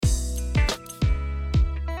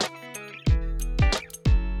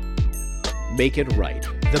Make It Right,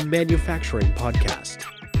 the manufacturing podcast.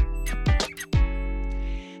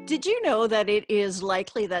 Did you know that it is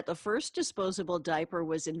likely that the first disposable diaper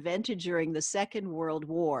was invented during the Second World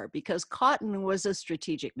War because cotton was a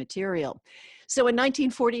strategic material? So in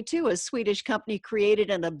 1942, a Swedish company created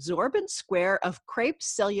an absorbent square of crepe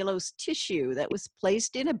cellulose tissue that was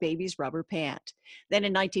placed in a baby's rubber pant. Then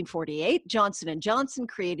in 1948, Johnson & Johnson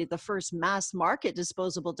created the first mass market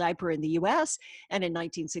disposable diaper in the US, and in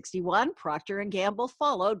 1961, Procter & Gamble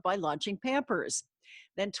followed by launching Pampers.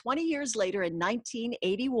 Then 20 years later, in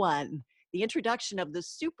 1981, the introduction of the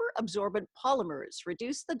super absorbent polymers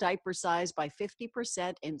reduced the diaper size by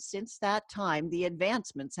 50%, and since that time, the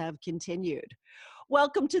advancements have continued.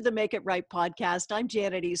 Welcome to the Make It Right podcast. I'm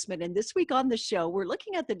Janet Eastman, and this week on the show, we're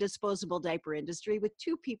looking at the disposable diaper industry with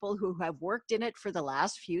two people who have worked in it for the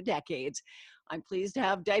last few decades. I'm pleased to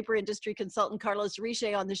have diaper industry consultant Carlos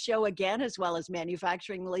Riche on the show again, as well as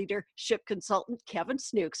manufacturing leadership consultant Kevin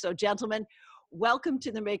Snook. So, gentlemen, welcome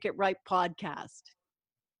to the Make It Right podcast.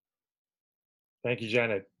 Thank you,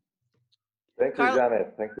 Janet. Thank you,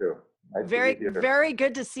 Janet. Thank you. Nice Very, to be here. very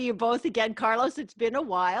good to see you both again. Carlos, it's been a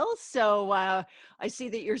while, so I see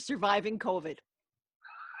that you're surviving COVID.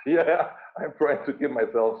 Yeah, I'm trying to keep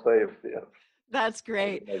myself safe. Yes. That's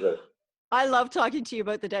great. I love talking to you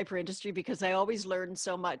about the diaper industry because I always learn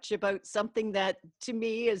so much about something that to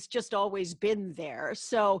me has just always been there.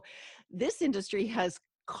 So this industry has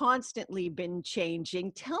constantly been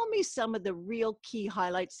changing. Tell me some of the real key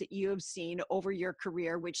highlights that you have seen over your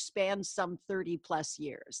career, which spans some 30 plus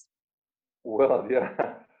years. Well, yeah.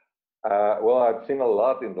 I've seen a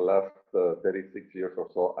lot in the last 36 years or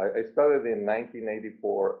so. I started in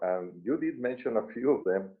 1984, and you did mention a few of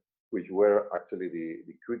them, which were actually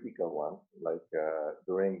the critical ones, like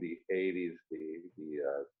during the 80s, the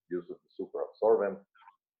use of the super absorbent.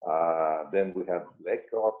 Then we had leg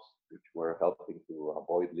cups, which were helping to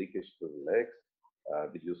avoid leakage to the legs,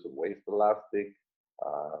 the use of waist elastic,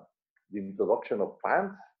 the introduction of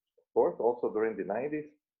pants, of course, also during the 90s.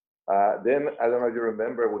 Then, I don't know if you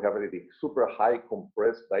remember, we have the super high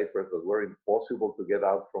compressed diapers that were impossible to get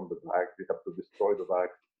out from the bag. You have to destroy the bag.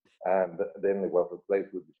 And then it was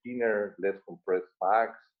replaced with the thinner, less compressed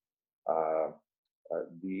bags.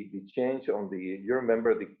 The change on you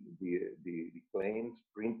remember the claims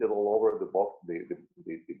printed all over the box, the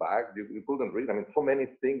bag. You couldn't read. I mean, so many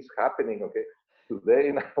things happening. Okay,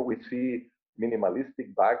 today now we see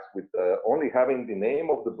minimalistic bags with only having the name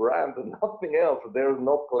of the brand and nothing else. There's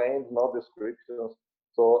no claims, no descriptions.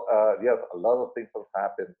 So yes, a lot of things have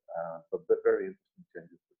happened, but they're very interesting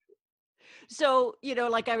changes. So,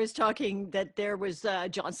 like I was talking that there was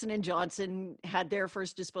Johnson & Johnson had their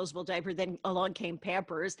first disposable diaper, then along came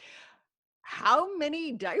Pampers. How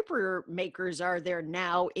many diaper makers are there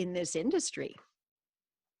now in this industry?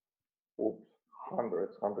 Oops,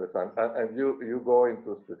 hundreds. And you go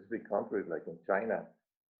into specific countries like in China,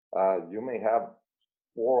 you may have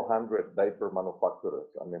 400 diaper manufacturers.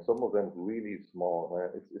 I mean, some of them really small.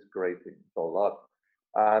 It's crazy. It's a lot.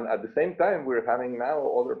 And at the same time, we're having now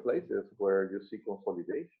other places where you see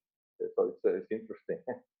consolidation. So it's interesting.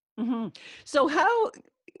 Mm-hmm. So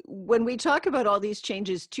when we talk about all these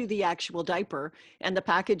changes to the actual diaper and the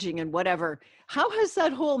packaging and whatever, how has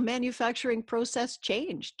that whole manufacturing process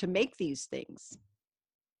changed to make these things?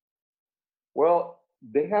 Well,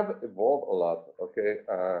 they have evolved a lot. Okay,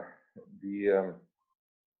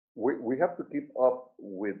 we have to keep up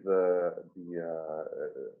with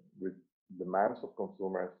with demands of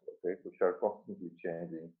consumers, okay, which are constantly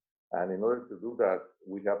changing. And in order to do that,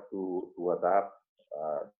 we have to adapt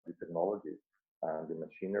the technology and the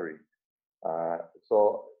machinery.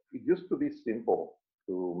 So it used to be simple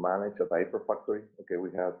to manage a diaper factory. Okay,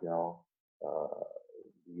 we have,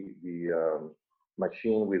 the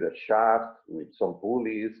machine with a shaft, with some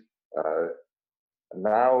pulleys.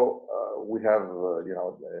 Now we have,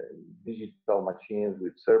 digital machines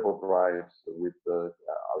with servo drives, with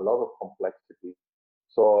a lot of complexity.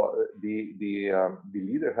 So the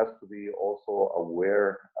leader has to be also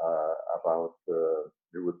aware about the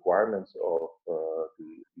requirements of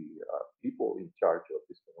the people in charge of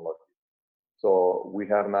this technology. So we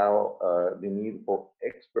have now the need for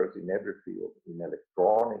experts in every field, in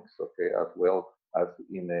electronics, okay, as well as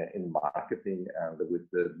in marketing, and with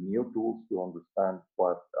the new tools to understand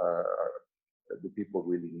what the people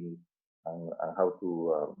really need and how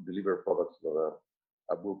to deliver products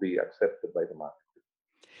that will be accepted by the market.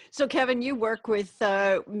 So, Kevin, you work with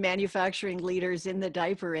manufacturing leaders in the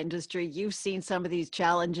diaper industry. You've seen some of these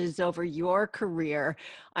challenges over your career.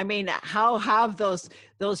 I mean, how have those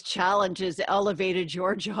challenges elevated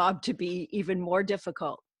your job to be even more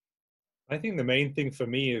difficult? I think the main thing for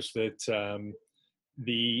me is that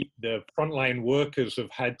the frontline workers have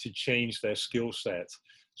had to change their skill set.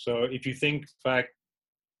 So if you think back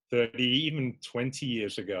 30, even 20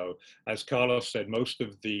 years ago, as Carlos said, most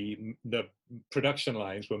of the production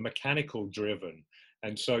lines were mechanical driven.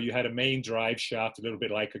 And so you had a main drive shaft, a little bit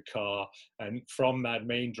like a car. And from that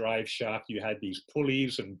main drive shaft, you had these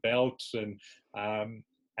pulleys and belts,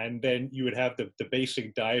 and then you would have the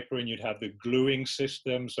basic diaper, and you'd have the gluing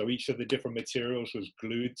system. So each of the different materials was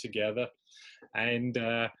glued together. And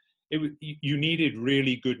you needed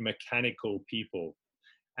really good mechanical people.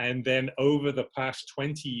 And then over the past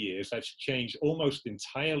 20 years, that's changed almost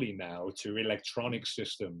entirely now to electronic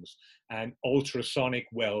systems and ultrasonic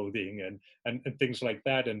welding and things like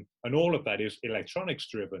that. And all of that is electronics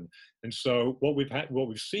driven. And so what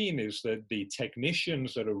we've seen is that the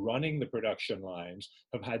technicians that are running the production lines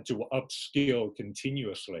have had to upskill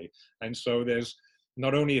continuously. And so there's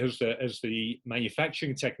not only has the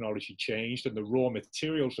manufacturing technology changed and the raw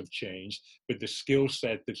materials have changed, but the skill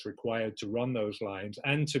set that's required to run those lines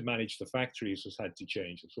and to manage the factories has had to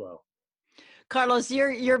change as well. Carlos,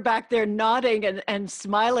 you're back there nodding and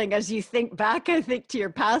smiling as you think back, I think, to your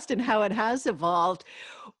past and how it has evolved.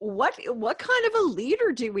 What kind of a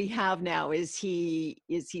leader do we have now? Is he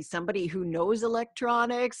somebody who knows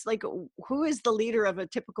electronics? Like, who is the leader of a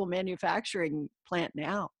typical manufacturing plant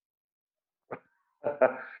now?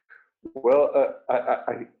 Well,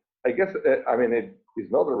 I guess, I mean, it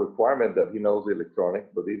is not a requirement that he knows electronics,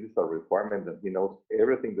 but it is a requirement that he knows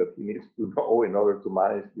everything that he needs to know in order to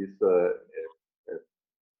manage this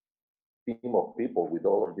team of people with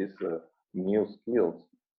all of these new skills.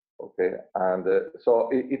 Okay, and so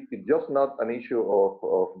it's just not an issue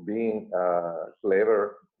of being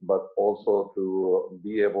clever, but also to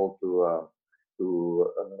be able to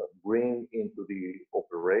bring into the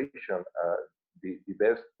operation the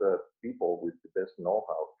best people with the best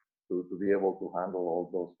know-how to be able to handle all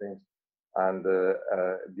those things. And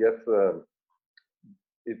yes,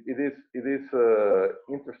 it is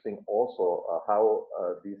interesting also how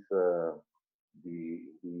the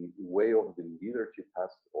way of the leadership has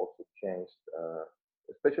also changed,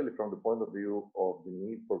 especially from the point of view of the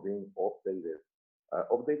need for being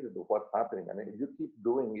updated to what's happening. I mean, if you keep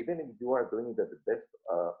doing, even if you are doing it at the best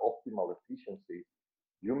optimal efficiency,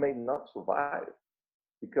 you may not survive,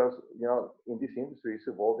 because in this industry it's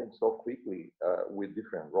evolving so quickly with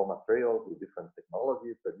different raw materials, with different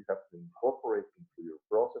technologies that you have to incorporate into your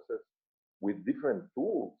processes, with different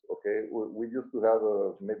tools. Okay, we used to have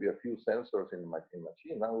maybe a few sensors in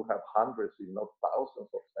machine. Now we have hundreds, if not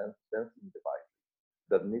thousands, of sensing devices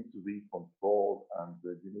that need to be controlled, and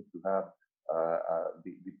you need to have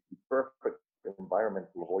the perfect environment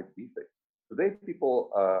to avoid defects. Today,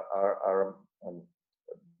 people are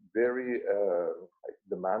very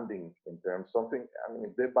demanding in terms of something. I mean,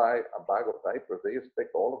 if they buy a bag of diapers, they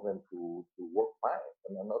expect all of them to work fine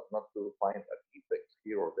and not to find a defect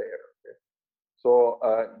here or there. Okay? So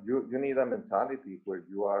you need a mentality where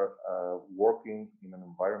you are working in an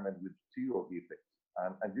environment with zero defects,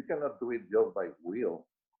 and you cannot do it just by will.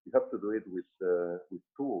 You have to do it with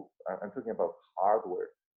tools. I'm talking about hardware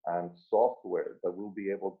and software that will be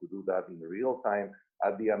able to do that in real time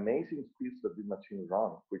at the amazing speeds that the machine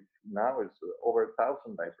runs, which now is over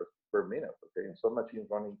 1,000 diapers per minute. Okay, and some machines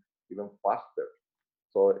running even faster.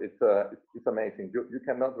 So it's amazing. You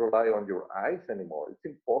cannot rely on your eyes anymore. It's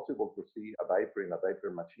impossible to see a diaper in a diaper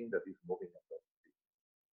machine that is moving at that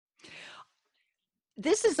speed.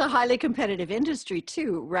 This is a highly competitive industry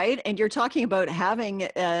too, right? And you're talking about having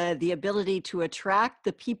the ability to attract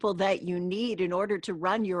the people that you need in order to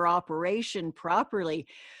run your operation properly.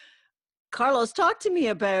 Carlos, talk to me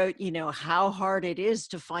about, how hard it is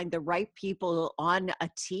to find the right people on a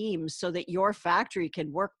team so that your factory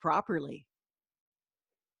can work properly.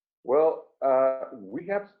 Well, we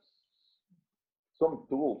have some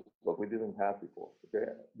tools that we didn't have before. Okay,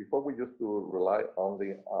 before we used to rely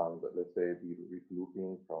only on, let's say, the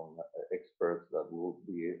recruiting from experts that will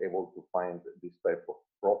be able to find this type of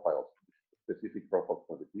profiles, specific profiles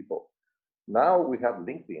for the people. Now we have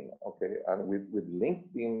LinkedIn, okay, and with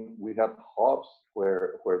LinkedIn we have hubs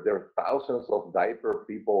where there are thousands of diaper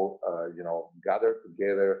people, gathered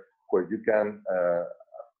together, where you can,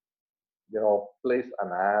 place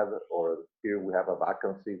an ad, or here we have a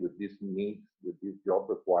vacancy with these needs, with these job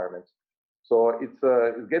requirements. So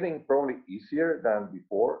it's getting probably easier than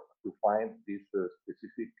before to find these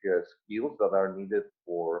specific skills that are needed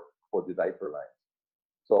for the diaper lines.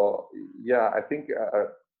 So yeah, I think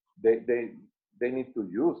they need to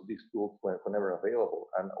use these tools whenever available.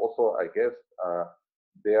 And also, I guess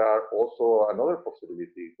there are also another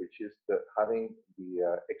possibility, which is having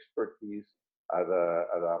the expertise at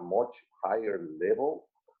a much higher level.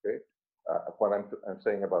 Okay, what I'm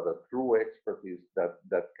saying about a true expertise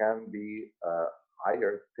that can be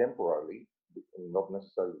hired temporarily, not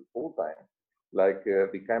necessarily full time, like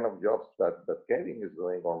the kind of jobs that Kevin is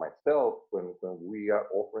doing or myself when we are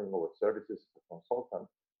offering our services as a consultant,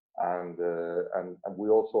 and we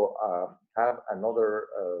also have another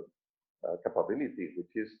capability,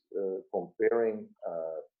 which is comparing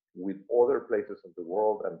with other places of the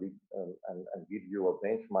world and give you a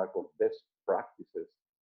benchmark of best practices.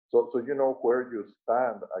 So you know where you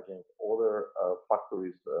stand against other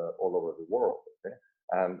factories all over the world, okay?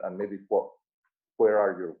 And maybe where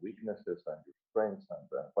are your weaknesses and your strengths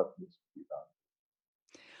and what needs to be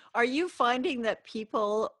done. Are you finding that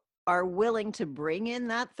people are willing to bring in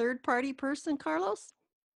that third party person, Carlos?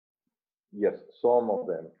 Yes, some of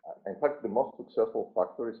them. In fact, the most successful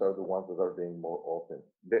factories are the ones that are being more open.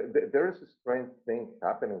 There is a strange thing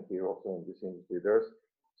happening here also in this industry. There's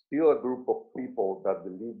still a group of people that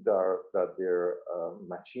believe that their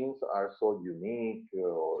machines are so unique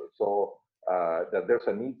or so that there's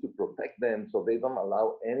a need to protect them, so they don't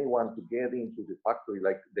allow anyone to get into the factory.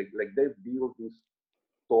 Like they build these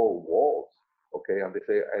tall walls, okay, and they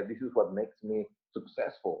say this is what makes me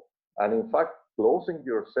successful. And in fact, closing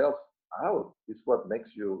yourself out is what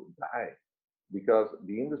makes you die, because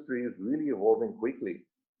the industry is really evolving quickly,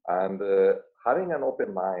 and having an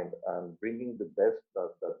open mind and bringing the best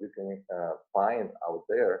that you can find out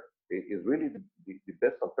there is really the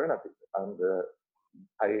best alternative. And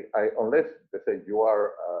I unless they say you are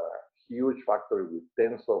a huge factory with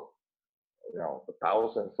tens of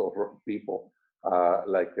thousands of people,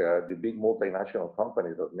 like the big multinational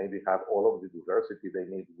companies that maybe have all of the diversity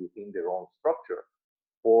they need within their own structure,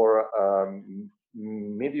 or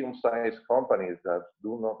medium-sized companies that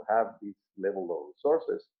do not have this level of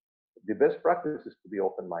resources, the best practice is to be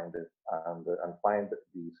open-minded and find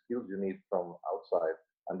the skills you need from outside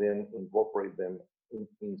and then incorporate them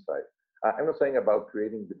inside. I'm not saying about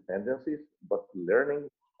creating dependencies, but learning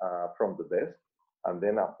from the best and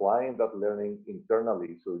then applying that learning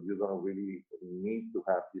internally, so you don't really need to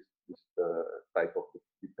have this type of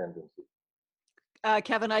dependency.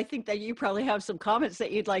 Kevin, I think that you probably have some comments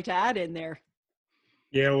that you'd like to add in there.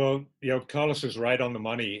 Yeah, well, Carlos is right on the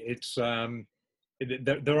money. It's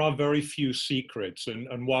there are very few secrets,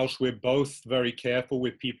 and whilst we're both very careful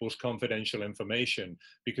with people's confidential information,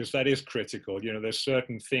 because that is critical, there's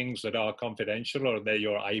certain things that are confidential or they're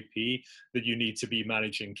your IP that you need to be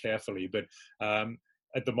managing carefully. But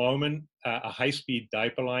at the moment, a high-speed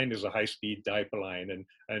diaper line is a high-speed diaper line,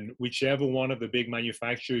 and whichever one of the big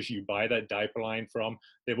manufacturers you buy that diaper line from,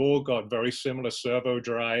 they've all got very similar servo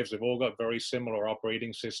drives, they've all got very similar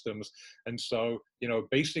operating systems, and so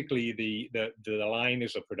basically the line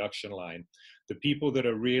is a production line. The people that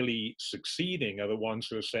are really succeeding are the ones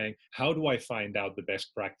who are saying, how do I find out the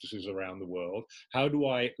best practices around the world? How do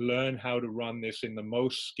I learn how to run this in the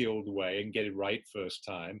most skilled way and get it right first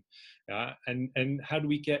time? And how do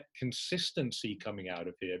we get consistency coming out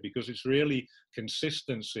of here? Because it's really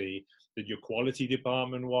consistency that your quality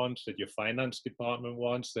department wants, that your finance department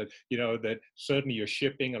wants, that that certainly your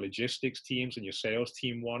shipping and logistics teams and your sales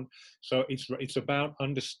team want. So it's about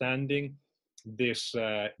understanding this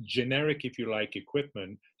generic, if you like,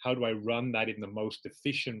 equipment. How do I run that in the most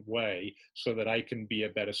efficient way so that I can be a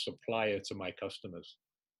better supplier to my customers?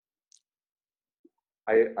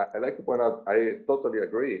 I like to point out, I totally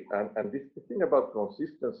agree. And this thing about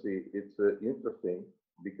consistency, it's interesting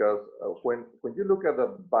because when you look at a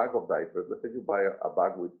bag of diapers, let's say you buy a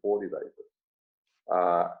bag with 40 diapers,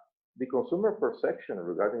 the consumer perception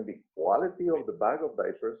regarding the quality of the bag of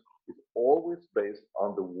diapers is always based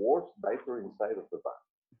on the worst diaper inside of the bag.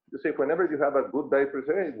 You see, whenever you have a good diaper, you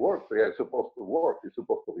say, hey, it works. Yeah, it's supposed to work. It's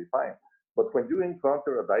supposed to be fine. But when you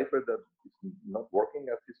encounter a diaper that is not working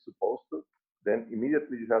as it's supposed to, then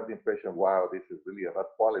immediately you have the impression, wow, this is really a bad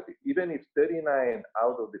quality. Even if 39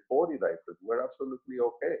 out of the 40 diapers were absolutely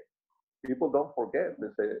okay, people don't forget.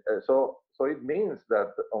 They say, so it means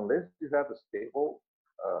that unless you have a stable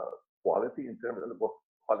quality in terms of what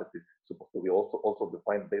quality is supposed to be also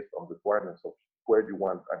defined based on the requirements of where you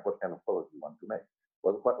want and what kind of product you want to make.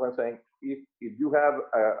 But what I'm saying, if you have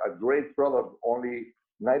a great product only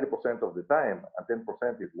 90% of the time and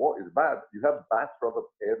 10% is bad, you have bad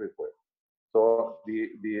products everywhere. So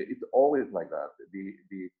it's always like that.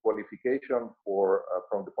 The qualification for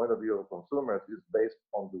from the point of view of consumers is based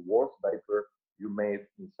on the worst diaper you made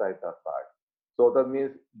inside that bag. So that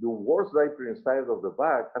means the worst diaper inside of the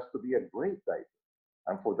bag has to be a great diaper.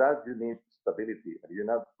 And for that, you need stability and you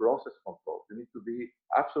need process control. You need to be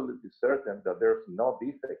absolutely certain that there's no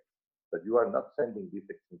defect that you are not sending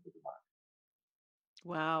defects into the market.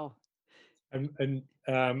 Wow. And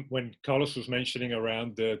when Carlos was mentioning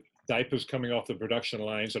around the diapers coming off the production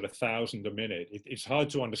lines at 1,000 a minute, it's hard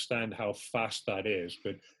to understand how fast that is,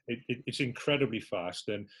 but it's incredibly fast.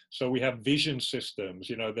 And so we have vision systems,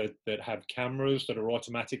 you know, that have cameras that are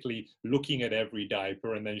automatically looking at every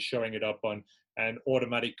diaper and then showing it up on, and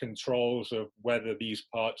automatic controls of whether these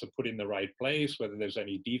parts are put in the right place, whether there's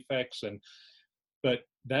any defects. But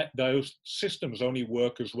those systems only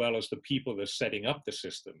work as well as the people that are setting up the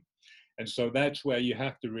system. And so that's where you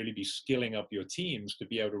have to really be skilling up your teams to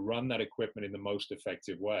be able to run that equipment in the most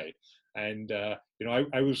effective way. And you know,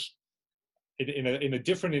 I was in a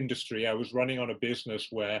different industry. I was running on a business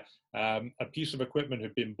where a piece of equipment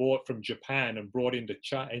had been bought from Japan and brought into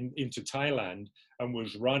Thailand and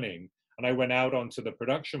was running. And I went out onto the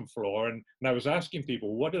production floor and I was asking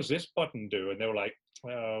people, what does this button do? And they were like,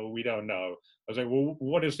 oh, we don't know. I was like, well,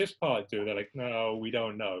 what does this part do? They're like, no, we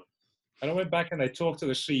don't know. And I went back and I talked to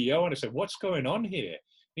the CEO and I said, what's going on here? And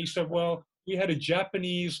he said, well, we had a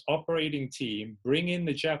Japanese operating team bring in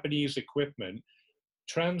the Japanese equipment,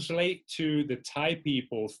 translate to the Thai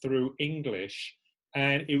people through English,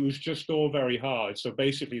 and it was just all very hard. So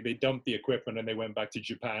basically they dumped the equipment and they went back to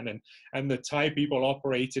Japan, and the Thai people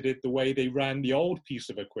operated it the way they ran the old piece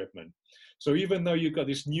of equipment. So even though you've got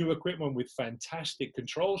this new equipment with fantastic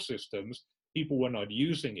control systems, people were not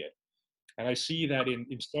using it. And I see that in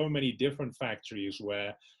so many different factories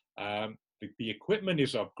where the equipment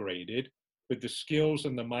is upgraded, but the skills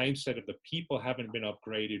and the mindset of the people haven't been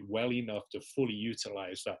upgraded well enough to fully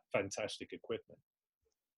utilize that fantastic equipment.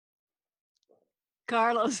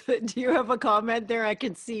 Carlos, do you have a comment there? I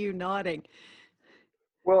can see you nodding.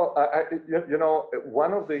 Well, you know,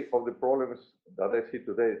 one of the problems that I see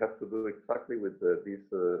today has to do exactly with this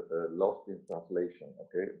lost in translation.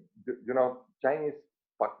 Okay, you know, Chinese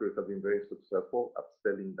factories have been very successful at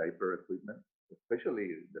selling diaper equipment,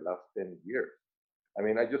 especially the last 10 years. I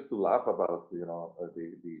mean, I used to laugh about, you know,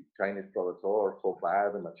 the Chinese products, oh, are so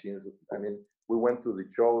bad, the machines. I mean, we went to the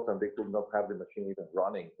shows and they could not have the machine even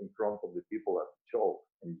running in front of the people at the show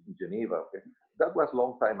in Geneva. Okay? That was a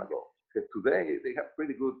long time ago. Okay? Today, they have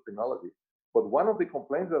pretty good technology. But one of the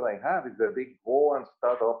complaints that I have is that they go and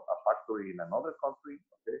start up a factory in another country,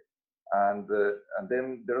 okay? And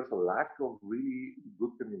then there's a lack of really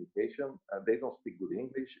good communication. They don't speak good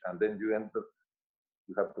English, and then you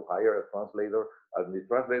have to hire a translator, and the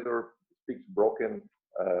translator speaks broken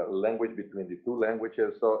language between the two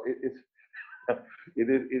languages. So it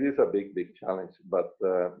is a big challenge. But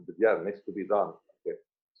yeah, it needs to be done. Okay?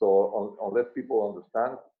 So unless people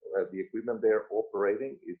understand the equipment they're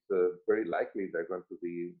operating, it's very likely they're going to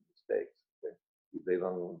be mistakes. Okay? If they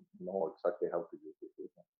don't know exactly how to use the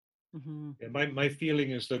equipment. Mm-hmm. Yeah, my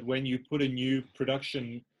feeling is that when you put a new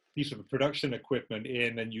piece of production equipment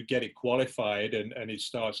in and you get it qualified and it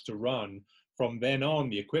starts to run, from then on,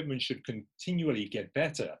 the equipment should continually get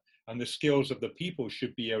better and the skills of the people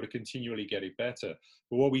should be able to continually get it better.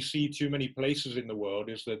 But what we see too many places in the world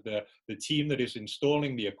is that the team that is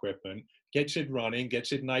installing the equipment gets it running,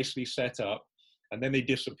 gets it nicely set up, and then they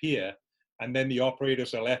disappear. And then the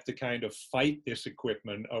operators are left to kind of fight this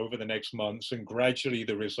equipment over the next months, and gradually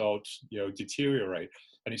the results, you know, deteriorate.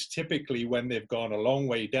 And it's typically when they've gone a long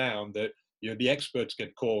way down that, you know, the experts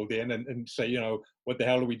get called in and say, you know, what the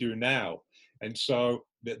hell do we do now? And so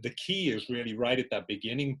the key is really right at that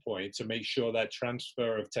beginning point to make sure that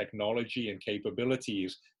transfer of technology and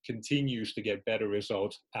capabilities continues to get better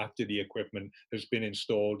results after the equipment has been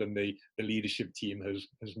installed and the leadership team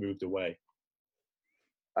has moved away.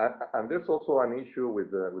 And there's also an issue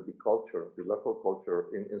with the culture, the local culture.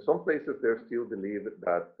 In some places, they still believe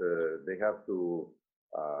that they have to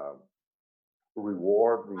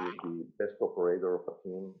reward the best operator of a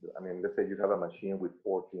team. I mean, let's say you have a machine with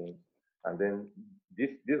 4 teams, and then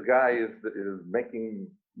this guy is making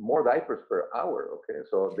more diapers per hour. Okay,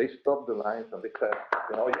 so they stop the lines and they say,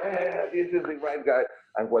 you know, yeah, this is the right guy.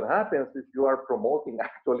 And what happens is you are promoting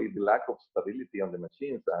actually the lack of stability on the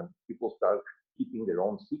machines, and people start keeping their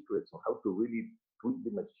own secrets on how to really tweak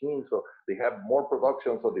the machine so they have more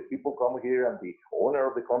production. So the people come here and the owner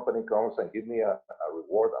of the company comes and give me a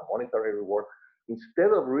reward, a monetary reward,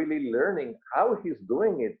 instead of really learning how he's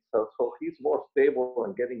doing it so he's more stable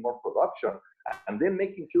and getting more production, and then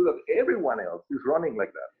making sure that everyone else is running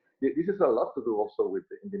like that. This is a lot to do also with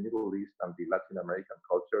in the Middle East and the Latin American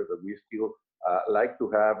culture, that we still like to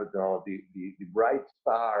have, you know, the bright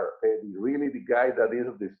star, okay? Really the guy that is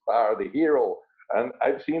the star, the hero. And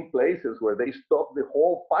I've seen places where they stop the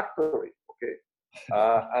whole factory, okay?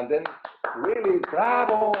 And then really,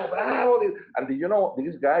 bravo, bravo. And you know,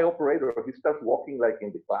 this guy operator, he starts walking like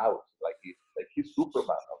in the clouds, like he's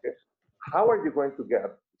Superman, okay? How are you going to get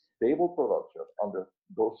stable production under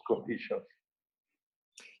those conditions?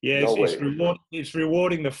 Yeah, No way. it's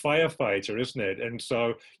rewarding the firefighter, isn't it? And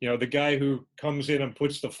so, you know, the guy who comes in and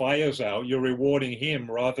puts the fires out, you're rewarding him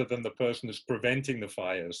rather than the person that's preventing the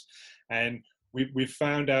fires. And we've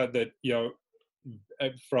found out that, you know,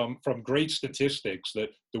 from great statistics, that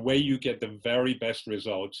the way you get the very best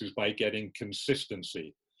results is by getting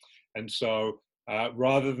consistency. And so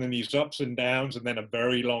rather than these ups and downs and then a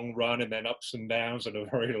very long run and then ups and downs and a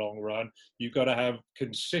very long run, you've got to have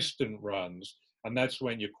consistent runs. And that's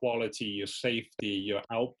when your quality, your safety, your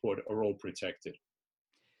output are all protected.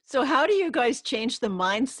 So, how do you guys change the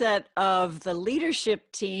mindset of the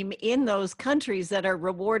leadership team in those countries that are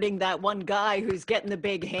rewarding that one guy who's getting the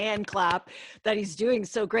big hand clap that he's doing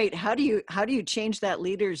so great? How do you change that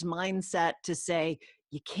leader's mindset to say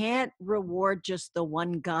you can't reward just the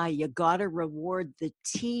one guy, you got to reward the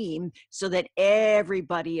team so that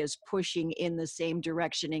everybody is pushing in the same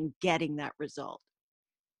direction and getting that result?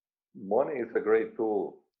 Money is a great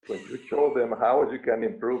tool. When you show them how you can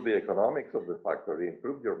improve the economics of the factory,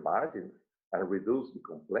 improve your margins, and reduce the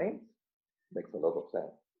complaints, makes a lot of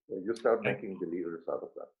sense. So you start making the leaders out of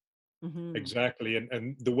that. Mm-hmm. Exactly.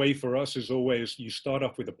 And the way for us is always you start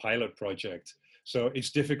off with a pilot project. So it's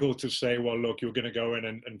difficult to say, well, look, you're going to go in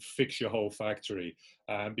and fix your whole factory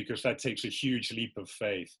because that takes a huge leap of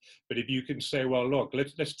faith. But if you can say, well, look,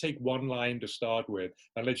 let's take one line to start with,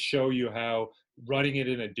 and let's show you how running it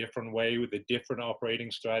in a different way with a different operating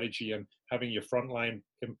strategy and having your frontline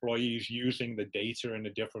employees using the data in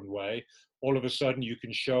a different way, all of a sudden you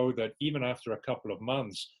can show that even after a couple of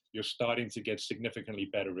months, you're starting to get significantly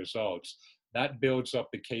better results. That builds up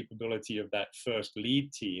the capability of that first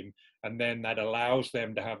lead team, and then that allows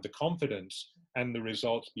them to have the confidence and the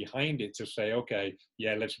results behind it to say, okay,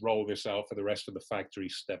 yeah, let's roll this out for the rest of the factory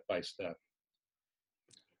step by step.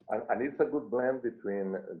 And it's a good blend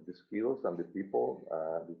between the skills and the people,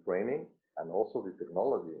 the training, and also the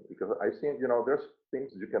technology. Because I've seen, you know, there's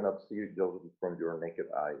things you cannot see just from your naked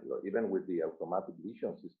eye, even with the automatic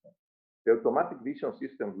vision system. The automatic vision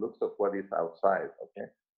system looks at what is outside,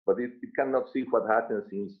 okay? But it cannot see what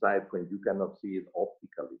happens inside when you cannot see it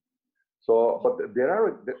optically. So, but there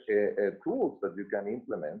are tools that you can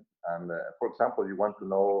implement. And for example, you want to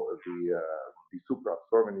know the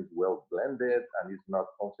superabsorbent is well blended and is not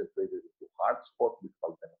concentrated into hard spot. We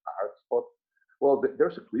call them hard spot. Well,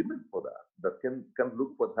 there's equipment for that can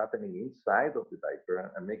look what's happening inside of the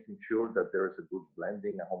diaper and making sure that there is a good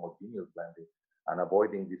blending, a homogeneous blending, and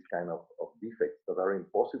avoiding these kind of defects that are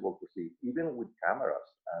impossible to see, even with cameras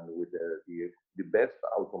and with the best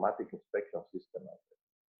automatic inspection system out there.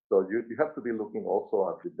 So you have to be looking also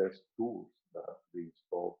at the best tools that we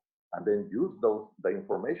install, and then use the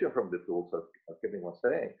information from the tools, as Kevin was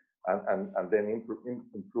saying, and then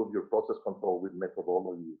improve your process control with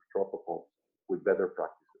methodology, protocols, with better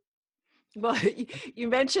practices. Well, you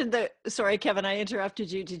mentioned sorry, Kevin, I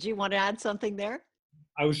interrupted you. Did you want to add something there?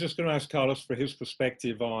 I was just going to ask Carlos for his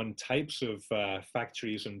perspective on types of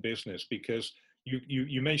factories and business, because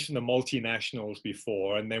you mentioned the multinationals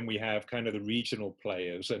before, and then we have kind of the regional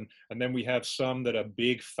players, and then we have some that are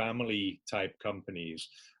big family type companies.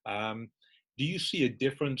 Do you see a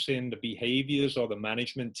difference in the behaviors or the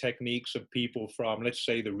management techniques of people from, let's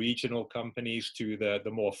say, the regional companies to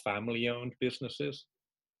the more family-owned businesses?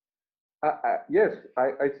 Yes,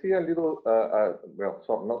 I see a little, well,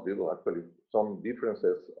 some, not little actually, some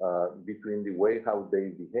differences between the way how they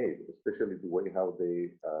behave, especially the way how they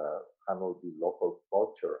handle the local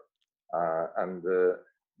culture.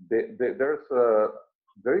 There's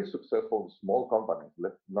very successful small companies.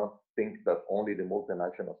 Let's not think that only the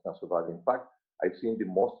multinationals can survive. In fact, I've seen the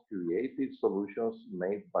most creative solutions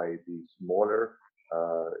made by the smaller,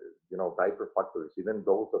 diaper factories, even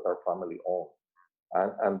those that are family owned.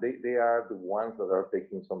 And they are the ones that are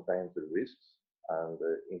taking sometimes the risks and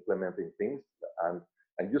implementing things.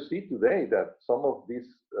 And you see today that some of these,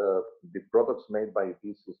 the products made by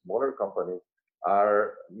these smaller companies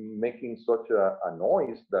are making such a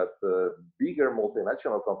noise that bigger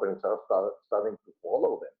multinational companies are starting to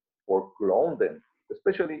follow them or clone them,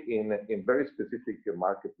 especially in very specific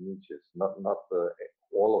market niches, not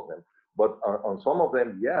all of them. But on some of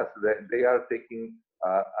them, yes, they are taking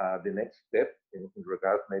the next step in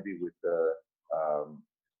regards maybe with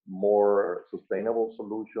more sustainable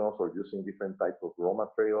solutions or using different types of raw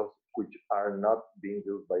materials which are not being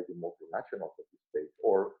used by the multinationals at this stage,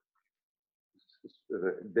 or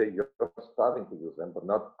they're just starting to use them, but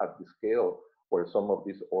not at the scale where some of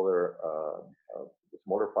these other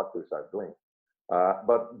smaller factories are doing.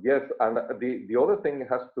 But yes, and the other thing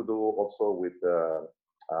has to do also with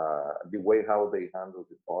the way how they handle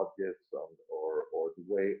the budgets, or the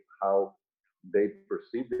way how they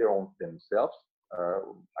perceive their own themselves.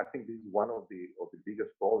 I think this is one of the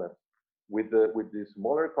biggest problems with the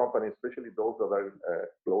smaller companies, especially those that are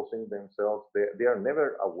closing themselves. They are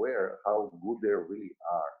never aware how good they really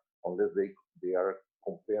are unless they are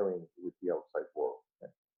comparing with the outside world.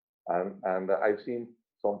 And I've seen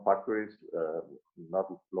some factories not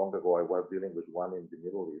long ago. I was dealing with one in the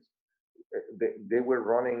Middle East. They were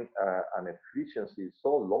running an efficiency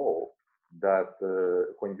so low that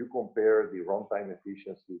when you compare the runtime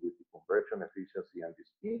efficiency with the conversion efficiency and the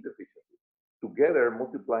speed efficiency, together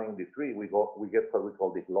multiplying the three, we get what we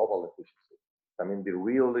call the global efficiency. I mean, the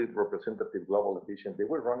really representative global efficiency, they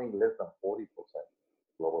were running less than 40%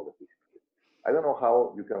 global efficiency. I don't know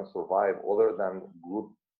how you can survive other than good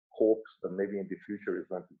hopes that maybe in the future it's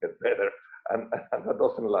going to get better, and that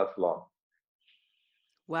doesn't last long.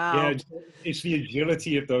 Wow. Yeah, it's the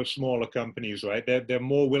agility of those smaller companies, right? They're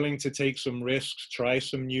more willing to take some risks, try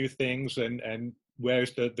some new things, and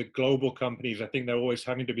whereas the global companies, I think they're always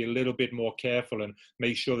having to be a little bit more careful and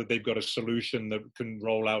make sure that they've got a solution that can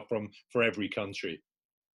roll out for every country.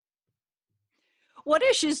 What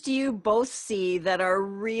issues do you both see that are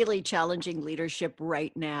really challenging leadership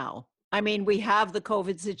right now? I mean, we have the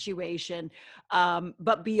COVID situation,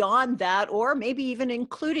 but beyond that, or maybe even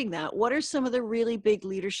including that, what are some of the really big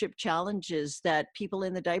leadership challenges that people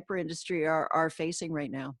in the diaper industry are facing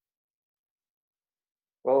right now?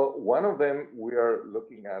 Well, one of them we are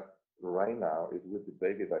looking at right now is with the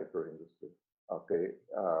baby diaper industry. Okay,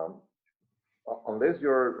 unless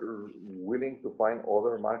you're willing to find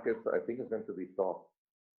other markets, I think it's going to be tough.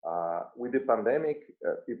 With the pandemic,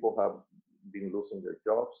 people have been losing their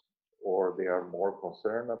jobs, or they are more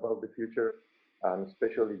concerned about the future, and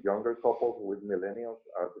especially younger couples with millennials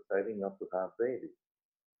are deciding not to have babies.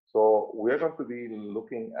 So we're going to be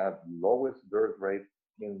looking at lowest birth rate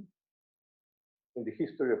in the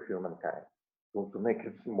history of humankind, to make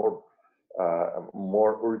it more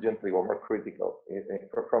urgently or more critical.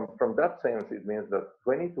 From that sense, it means that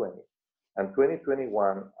 2020 and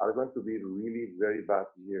 2021 are going to be really very bad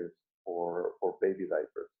years for baby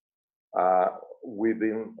diapers. We've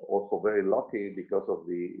been also very lucky because of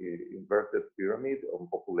the inverted pyramid of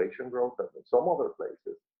population growth, and in some other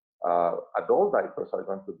places, adult diapers are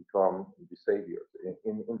going to become the saviors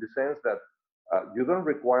in the sense that you don't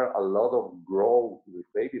require a lot of growth with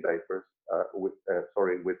baby diapers, with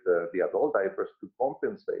the adult diapers to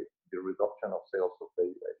compensate the reduction of sales of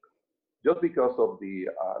baby diapers, just because of the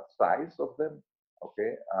size of them.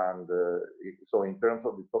 Okay, and so in terms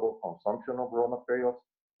of the total consumption of raw materials,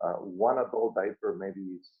 one adult diaper maybe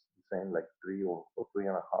is the same like 3 or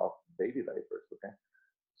 3.5 baby diapers. Okay,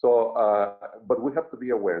 so but we have to be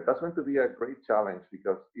aware that's going to be a great challenge,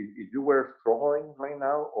 because if you were struggling right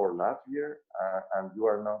now or last year, and you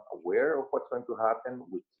are not aware of what's going to happen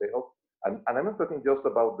with sales, and I'm not talking just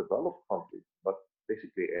about developed countries, but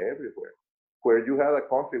basically everywhere, where you had a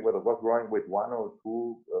country where it was growing with 1 or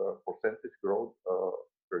 2 percentage growth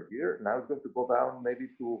per year, now it's going to go down maybe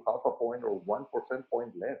to 0.5 point or 1 percentage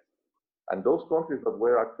point less. And those countries that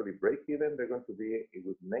were actually break even, they're going to be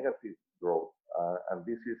with negative growth. And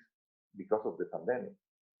this is because of the pandemic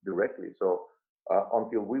directly. So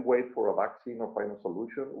until we wait for a vaccine or find a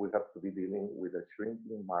solution, we have to be dealing with a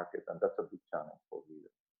shrinking market. And that's a big challenge for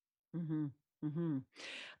leaders. Mm-hmm. Mm-hmm.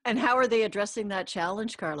 And how are they addressing that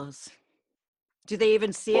challenge, Carlos? Do they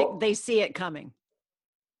even see it? They see it coming.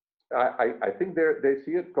 I think they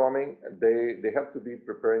see it coming. They have to be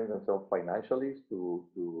preparing themselves financially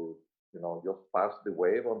to just pass the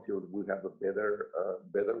wave until we have a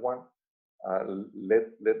better one. Let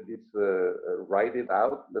this ride it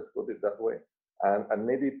out. Let's put it that way, and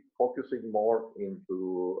maybe focusing more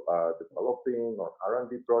into developing or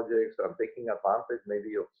R&D projects and taking advantage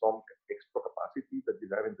maybe of some extra capacity that you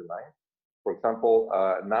have in the line. For example,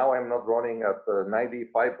 now I'm not running at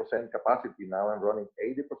 95% capacity. Now I'm running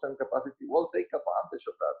 80% capacity. Well, take advantage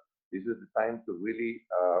of that. This is the time to really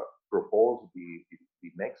propose the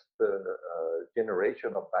next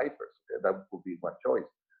generation of diapers. Okay? That would be one choice.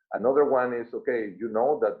 Another one is, okay, you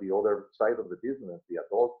know that the other side of the business, the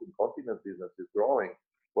adult incontinence business, is growing.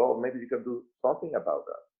 Well, maybe you can do something about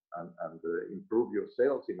that and improve your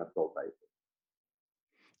sales in adult diapers.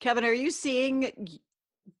 Kevin, are you seeing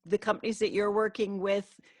the companies that you're working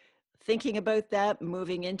with thinking about that,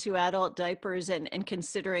 moving into adult diapers and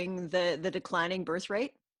considering the declining birth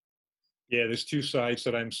rate? Yeah, there's 2 sides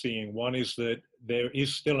that I'm seeing. One is that there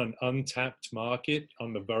is still an untapped market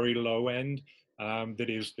on the very low end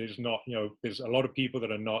there's not, there's a lot of people that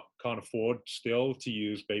can't afford still to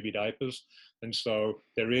use baby diapers. And so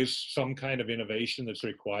there is some kind of innovation that's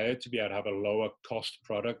required to be able to have a lower cost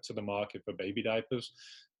product to the market for baby diapers.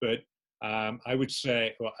 But I would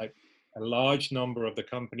say a large number of the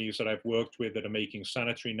companies that I've worked with that are making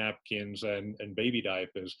sanitary napkins and baby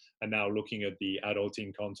diapers are now looking at the adult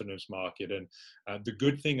incontinence market. And the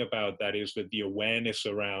good thing about that is that the awareness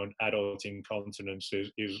around adult incontinence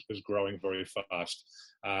is growing very fast.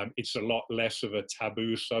 It's a lot less of a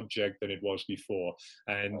taboo subject than it was before.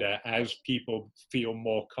 And as people feel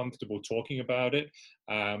more comfortable talking about it,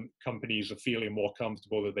 companies are feeling more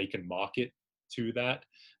comfortable that they can market to that.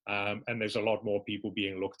 And there's a lot more people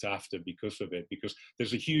being looked after because of it, because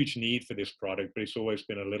there's a huge need for this product, but it's always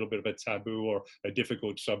been a little bit of a taboo or a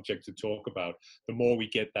difficult subject to talk about. The more we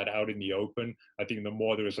get that out in the open, I think the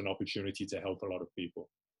more there is an opportunity to help a lot of people.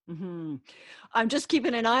 Mm-hmm. I'm just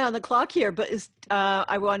keeping an eye on the clock here, but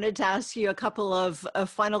I wanted to ask you a couple of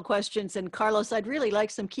final questions. And Carlos, I'd really like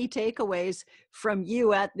some key takeaways from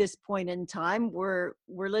you at this point in time. We're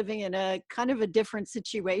living in a kind of a different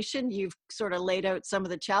situation. You've sort of laid out some of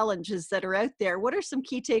the challenges that are out there. What are some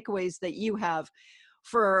key takeaways that you have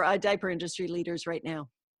for diaper industry leaders right now?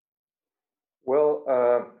 Well,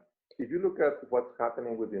 if you look at what's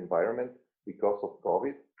happening with the environment because of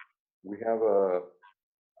COVID, we have a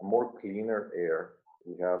more cleaner air,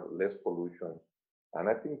 we have less pollution, and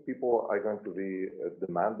I think people are going to be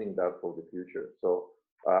demanding that for the future. So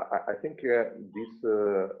I think these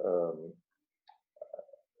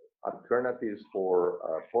alternatives for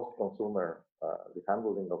post-consumer, the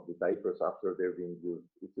handling of the diapers after they're being used,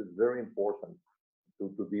 this is very important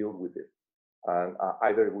to deal with it. And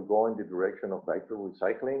either we go in the direction of diaper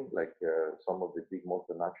recycling, like some of the big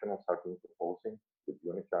multinationals have been proposing, with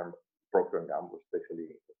Unicharm, Procter & Gamble especially,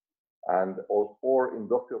 and or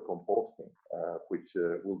industrial composting, which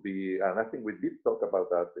will be, and I think we did talk about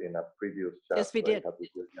that in a previous chat. Yes, we did.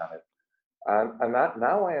 And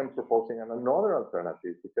now I am proposing another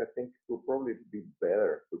alternative, which I think will probably be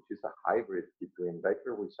better, which is a hybrid between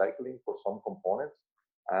diaper recycling for some components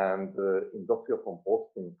and industrial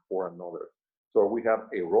composting for another. So we have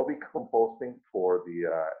aerobic composting for the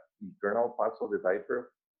internal parts of the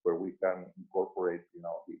diaper, where we can incorporate,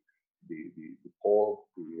 the pole,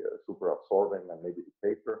 the super absorbent, and maybe the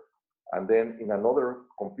paper. And then in another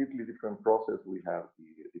completely different process, we have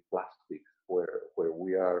the plastics, where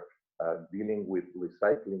we are dealing with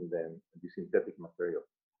recycling them, the synthetic material.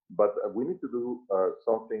 But we need to do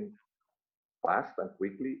something fast and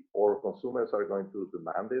quickly, or consumers are going to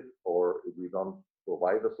demand it, or if we don't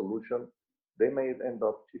provide a solution, they may end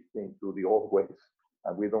up shifting to the old ways.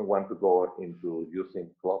 And we don't want to go into using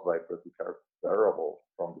cloth diapers, which are terrible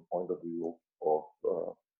from the point of view of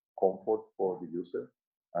comfort for the user.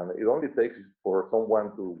 And it only takes for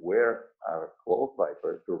someone to wear a cloth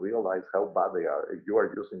diaper to realize how bad they are if you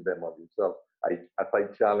are using them on yourself. As I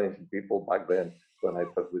challenged people back then when I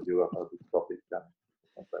talked with you about this topic.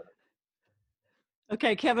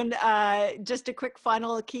 Okay, Kevin, just a quick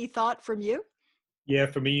final key thought from you. Yeah,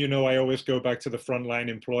 for me, I always go back to the frontline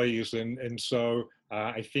employees. And so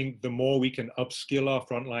I think the more we can upskill our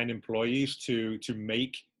frontline employees to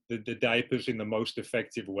make the diapers in the most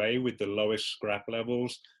effective way with the lowest scrap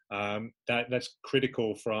levels, that's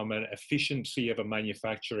critical from an efficiency of a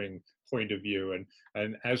manufacturing point of view.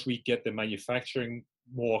 And as we get the manufacturing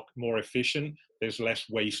more efficient, there's less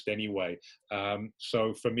waste anyway.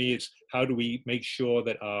 So for me, it's how do we make sure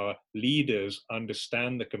that our leaders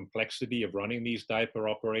understand the complexity of running these diaper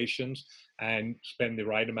operations and spend the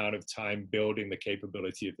right amount of time building the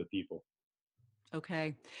capability of the people.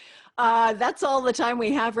 Okay. That's all the time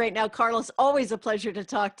we have right now. Carlos, always a pleasure to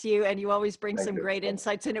talk to you, and you always bring some great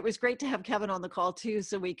insights. And it was great to have Kevin on the call too,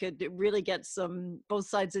 so we could really get both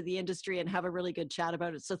sides of the industry and have a really good chat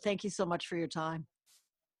about it. So thank you so much for your time.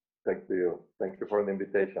 Thank you. Thank you for the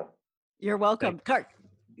invitation. You're welcome.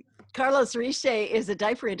 Carlos Riche is a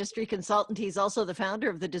diaper industry consultant. He's also the founder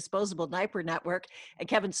of the Disposable Diaper Network. And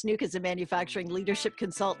Kevin Snook is a manufacturing leadership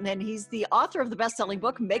consultant, and he's the author of the best-selling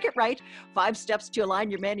book, Make It Right, 5 Steps to Align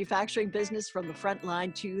Your Manufacturing Business from the Front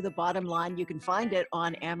Line to the Bottom Line. You can find it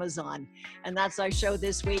on Amazon. And that's our show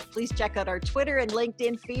this week. Please check out our Twitter and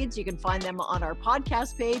LinkedIn feeds. You can find them on our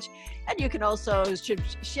podcast page. And you can also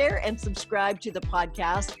share and subscribe to the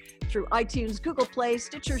podcast through iTunes, Google Play,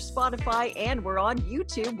 Stitcher, Spotify, and we're on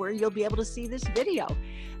YouTube, where you'll be able to see this video.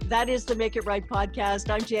 That is the Make It Right podcast.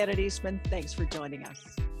 I'm Janet Eastman. Thanks for joining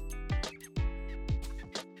us.